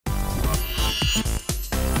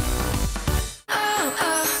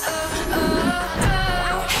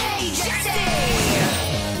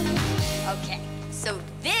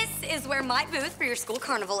where my booth for your school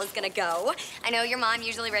carnival is gonna go. I know your mom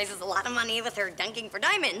usually raises a lot of money with her Dunking for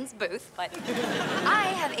Diamonds booth, but I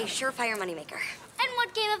have a surefire moneymaker. And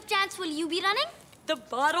what game of dance will you be running? The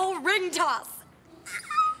bottle ring toss.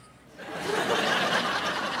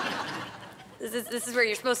 This is where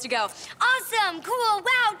you're supposed to go. Awesome, cool,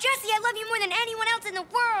 wow, Jessie, I love you more than anyone else in the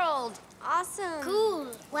world. Awesome.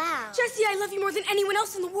 Cool, wow. Jessie, I love you more than anyone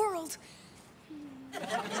else in the world. Ow,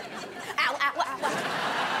 ow, ow,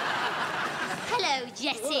 ow. Hello,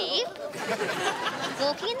 Jessie.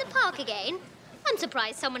 Walking in the park again? I'm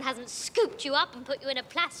surprised someone hasn't scooped you up and put you in a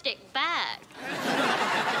plastic bag.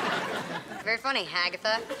 Very funny,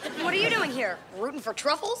 Agatha. What are you doing here? Rooting for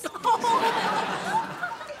truffles?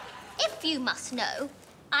 If you must know,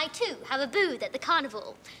 I too have a booth at the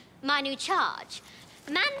carnival. My new charge,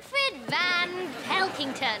 Manfred Van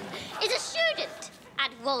Pelkington, is a student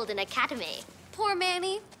at Walden Academy. Poor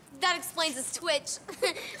Manny. That explains his twitch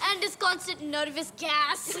and his constant nervous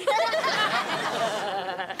gas.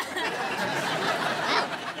 Well,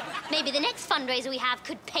 maybe the next fundraiser we have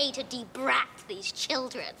could pay to debrat these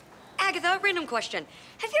children. Agatha, random question.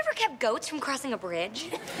 Have you ever kept goats from crossing a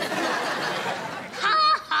bridge?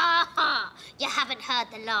 Ha, ha, ha. You haven't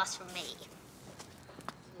heard the last from me.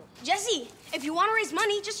 Jessie, if you want to raise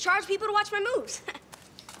money, just charge people to watch my moves.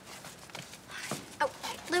 Oh,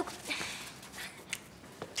 Luke.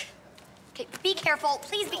 Okay, be careful.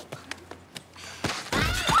 Please be...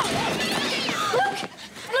 Luke!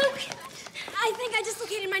 Luke! I think I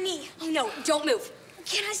dislocated my knee. Oh, no, don't move.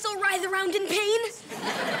 Can I still writhe around in pain?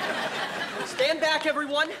 Stand back,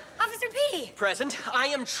 everyone. Officer P. Present. I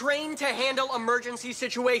am trained to handle emergency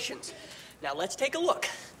situations. Now, let's take a look.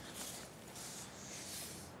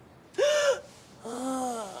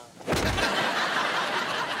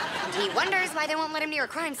 And he wonders why they won't let him near a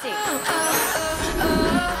crime scene.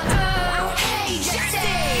 Hey,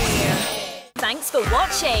 Jessie! Thanks for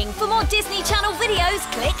watching. For more Disney Channel videos,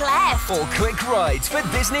 click left. Or click right for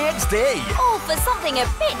Disney XD. Or for something a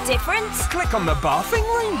bit different, Click on the barfing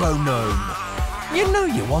rainbow gnome. You know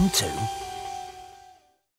you want to.